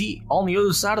he is? Is he on the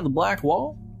other side of the black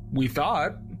wall? We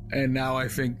thought, and now I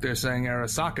think they're saying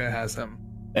Arasaka has him.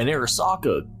 And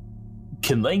Arasaka,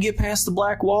 can they get past the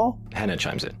black wall? Henna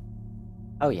chimes in.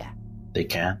 Oh, yeah. They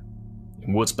can.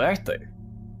 What's back there?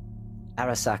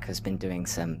 Arasaka's been doing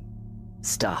some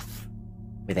stuff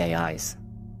with AIs,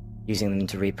 using them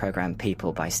to reprogram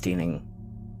people by stealing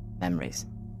memories.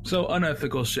 So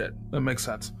unethical shit. That makes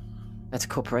sense. That's a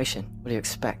corporation. What do you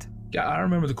expect? Yeah, I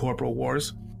remember the Corporal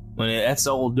Wars. Well, that's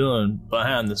all done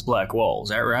behind this black wall, is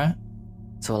that right?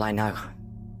 That's all I know.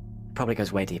 Probably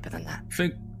goes way deeper than that.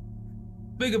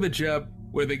 Think of it, Jeb,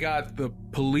 where they got the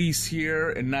police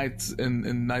here in Night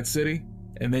City,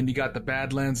 and then you got the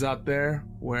Badlands out there,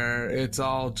 where it's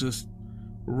all just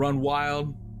run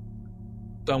wild.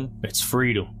 It's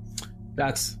freedom.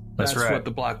 That's right. What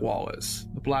the Black Wall is.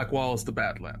 The Black Wall is the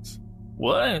Badlands.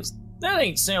 What? That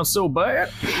ain't sound so bad.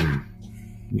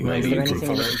 Is there anything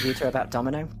in the computer about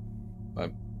Domino?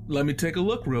 Let me take a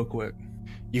look real quick.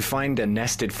 You find a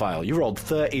nested file. You rolled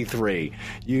 33.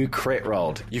 You crit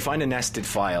rolled. You find a nested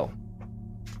file.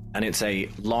 And it's a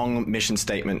long mission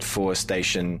statement for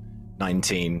Station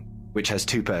 19 which has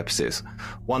two purposes.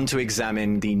 One, to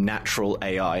examine the natural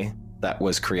AI that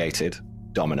was created,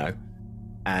 Domino,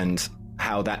 and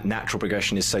how that natural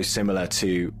progression is so similar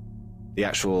to the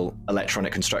actual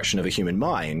electronic construction of a human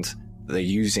mind. They're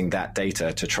using that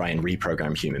data to try and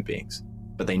reprogram human beings.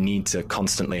 But they need to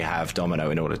constantly have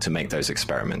Domino in order to make those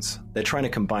experiments. They're trying to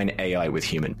combine AI with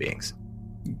human beings.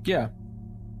 Yeah.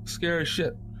 Scary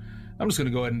shit. I'm just going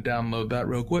to go ahead and download that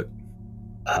real quick.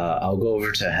 I'll go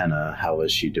over to Henna. How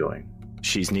is she doing?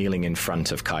 She's kneeling in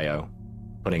front of Kaio,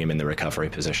 putting him in the recovery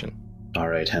position. All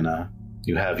right, Henna.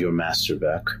 You have your master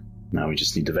back. Now we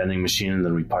just need the vending machine and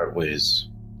then we part ways.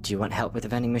 Do you want help with the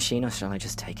vending machine, or shall I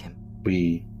just take him?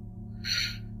 We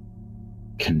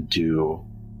can do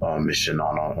our mission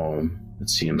on our own. It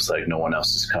seems like no one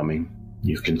else is coming.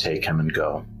 You can take him and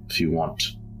go if you want.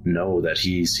 Know that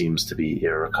he seems to be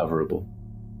irrecoverable,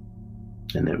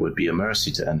 and it would be a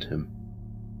mercy to end him.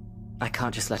 I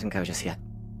can't just let him go just yet.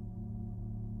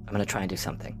 I'm gonna try and do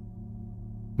something.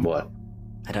 What?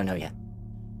 I don't know yet.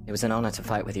 It was an honor to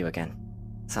fight with you again,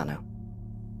 Sano.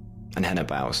 And Henna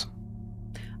bows.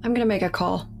 I'm gonna make a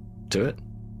call. Do it.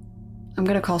 I'm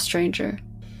gonna call Stranger.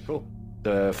 Cool.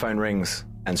 The phone rings,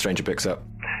 and Stranger picks up.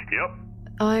 Yep.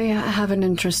 I have an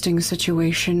interesting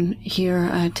situation here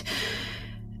at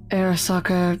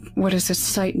Arasaka, what is it,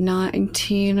 Site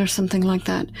 19 or something like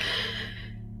that.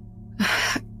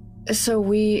 So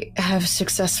we have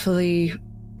successfully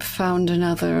found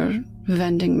another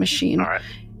vending machine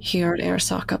here at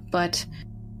Arasaka, but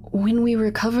when we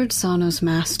recovered Sano's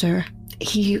master,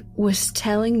 he was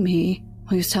telling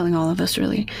all of us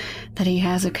really, that he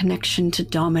has a connection to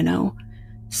Domino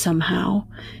somehow,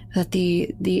 that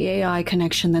the AI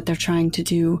connection that they're trying to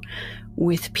do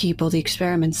with people, the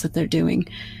experiments that they're doing,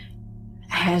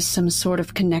 has some sort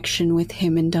of connection with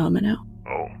him and Domino.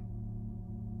 Oh.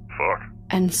 Fuck.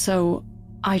 And so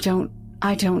I don't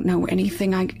know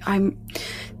anything. I'm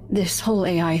this whole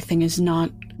AI thing is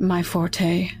not my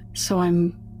forte, so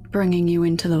I'm bringing you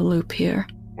into the loop here.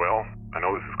 Well, I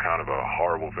know this is kind of a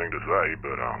horrible thing to say,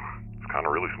 but it's kind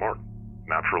of really smart.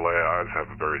 Natural AIs have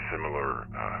a very similar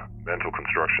mental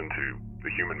construction to the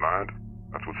human mind.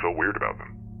 That's what's so weird about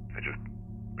them. They just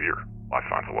veer. Life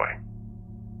finds a way.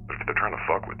 But if they're trying to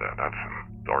fuck with that, that's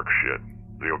some dark shit.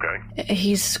 Is he okay?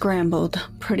 He's scrambled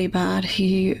pretty bad.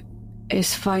 He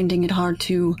is finding it hard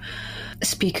to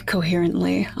speak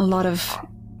coherently. A lot of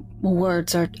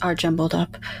words are jumbled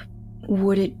up.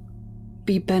 Would it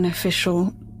be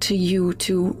beneficial to you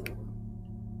to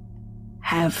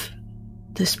have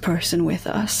this person with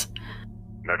us?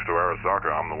 Next to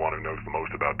Arasaka, I'm the one who knows the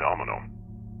most about Domino.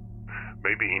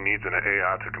 Maybe he needs an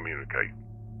AI to communicate.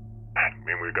 I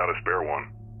mean, we've got a spare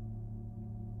one.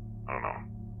 I don't know.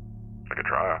 I could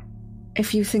try it.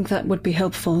 If you think that would be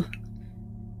helpful,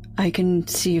 I can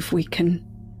see if we can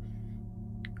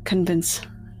convince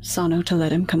Sano to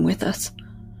let him come with us.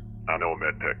 I know a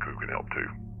med tech who can help too.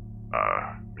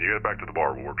 When you get back to the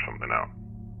bar, we'll work something out.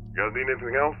 You guys need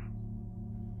anything else?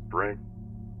 Drink?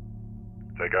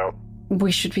 Take out?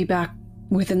 We should be back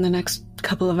within the next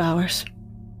couple of hours.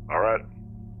 Alright.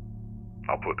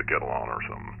 I'll put the kettle on or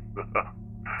something.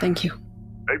 Thank you.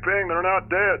 Hey, Ping, they're not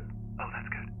dead. Oh, that's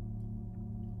good.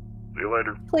 See you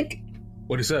later.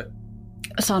 What'd he say?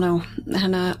 Sano,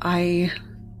 Hannah, I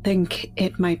think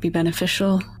it might be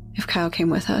beneficial if Kyle came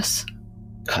with us.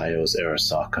 Kaio's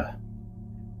Arasaka.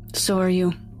 So are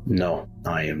you. No,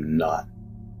 I am not.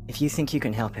 If you think you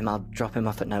can help him, I'll drop him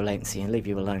off at no latency and leave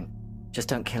you alone. Just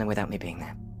don't kill him without me being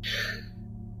there.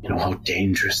 You know how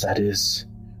dangerous that is?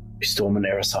 We storm an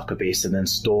Arasaka base and then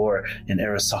store an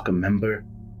Arasaka member.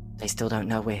 They still don't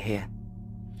know we're here.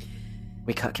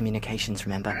 We cut communications,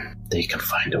 remember? They can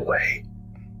find a way.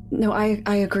 No, I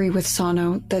agree with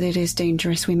Sano that it is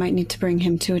dangerous. We might need to bring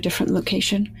him to a different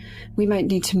location. We might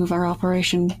need to move our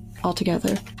operation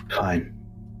altogether. Fine.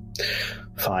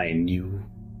 Fine, you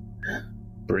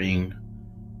bring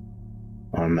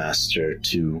our master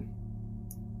to,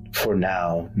 for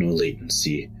now, no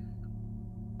latency.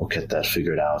 We'll get that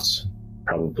figured out.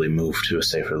 Probably move to a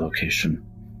safer location.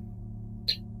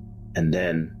 And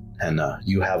then, Henna,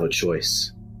 you have a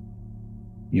choice.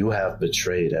 You have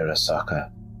betrayed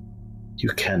Arasaka. You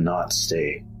cannot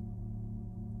stay.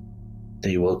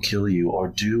 They will kill you or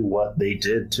do what they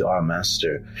did to our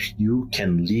master. You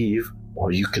can leave,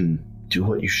 or you can do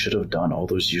what you should have done all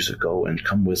those years ago and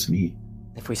come with me.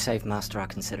 If we save Master, I'll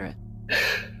consider it.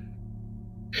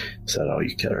 Is that all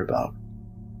you care about?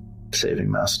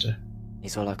 Saving Master?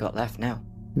 He's all I've got left now.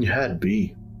 You had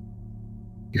B.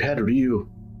 You had Ryu.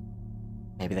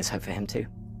 Maybe there's hope for him too.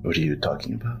 What are you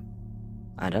talking about?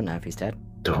 I don't know if he's dead.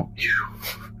 Don't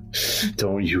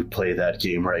you play that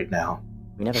game right now.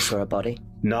 We never saw a body.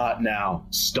 Not now.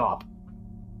 Stop.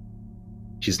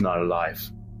 He's not alive.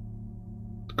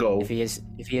 Go. If he is,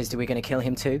 are we going to kill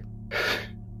him too?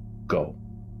 Go.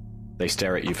 They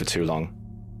stare at you for too long.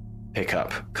 Pick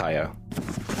up Kaio,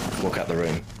 walk out the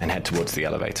room, and head towards the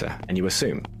elevator, and you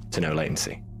assume to no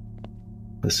latency.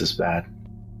 This is bad.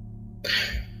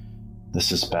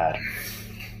 This is bad.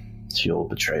 She'll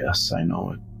betray us, I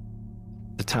know it.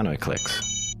 The tannoy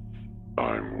clicks.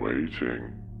 I'm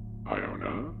waiting.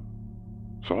 Iona?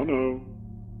 Sono?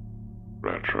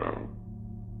 Retro?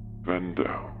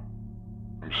 Vendel?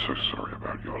 I'm so sorry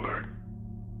about your leg.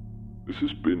 This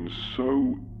has been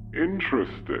so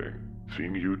interesting,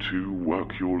 seeing you two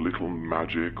work your little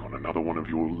magic on another one of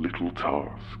your little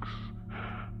tasks.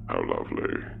 How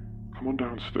lovely. Come on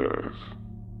downstairs.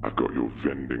 I've got your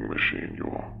vending machine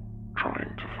you're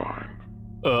trying to find.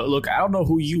 Look, I don't know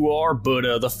who you are,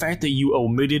 but the fact that you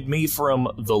omitted me from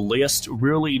the list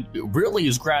really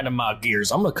is grinding my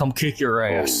gears. I'm gonna come kick your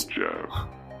ass. Oh, Jeff.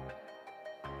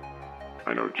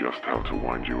 I know just how to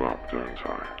wind you up, don't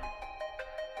I?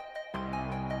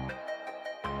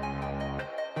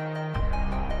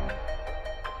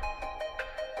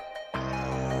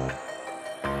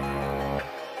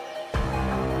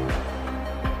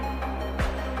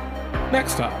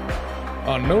 Next time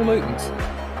on No Latency.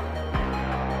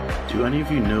 Do any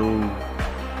of you know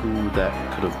who that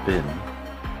could have been?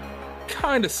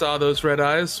 Kinda saw those red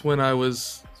eyes when I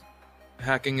was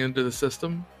hacking into the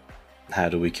system. How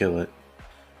do we kill it?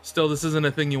 Still, this isn't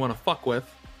a thing you want to fuck with.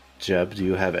 Jeb, do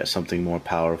you have something more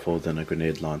powerful than a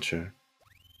grenade launcher?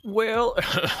 Well,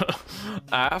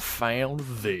 I found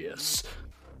this.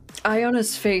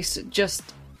 Iona's face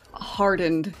just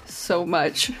hardened so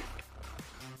much.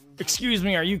 Excuse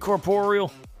me, are you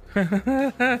corporeal? I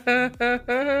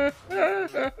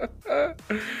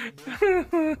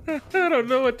don't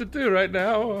know what to do right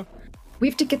now. We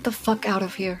have to get the fuck out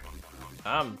of here.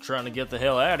 I'm trying to get the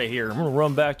hell out of here. I'm gonna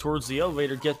run back towards the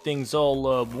elevator, get things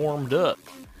all warmed up.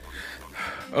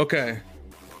 Okay.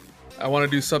 I want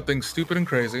to do something stupid and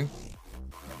crazy.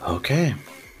 Okay.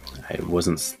 I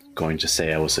wasn't going to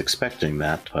say I was expecting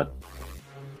that, but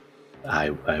I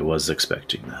was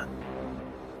expecting that.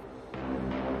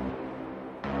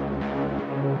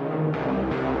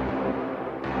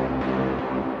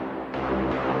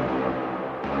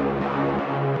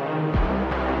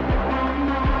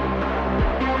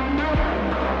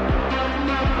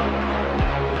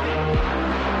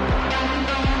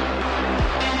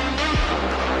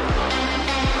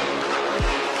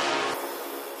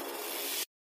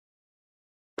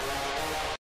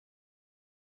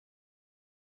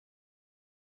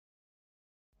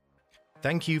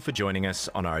 Thank you for joining us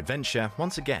on our adventure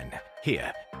once again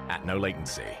here at No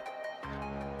Latency.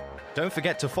 Don't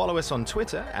forget to follow us on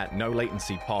Twitter at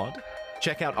NoLatencyPod.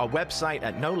 Check out our website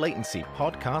at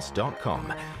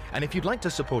NoLatencyPodcast.com. And if you'd like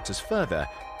to support us further,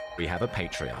 we have a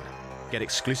Patreon. Get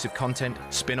exclusive content,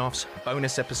 spin-offs,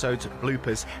 bonus episodes,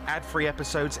 bloopers, ad-free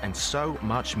episodes, and so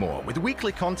much more, with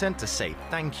weekly content to say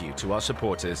thank you to our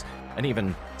supporters and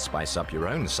even spice up your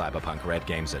own Cyberpunk Red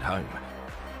games at home.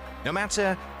 No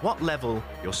matter what level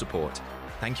your support,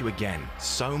 thank you again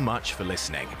so much for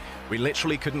listening. We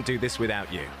literally couldn't do this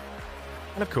without you.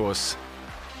 And of course,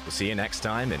 we'll see you next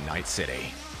time in Night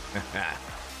City.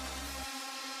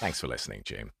 Thanks for listening,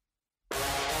 Jim.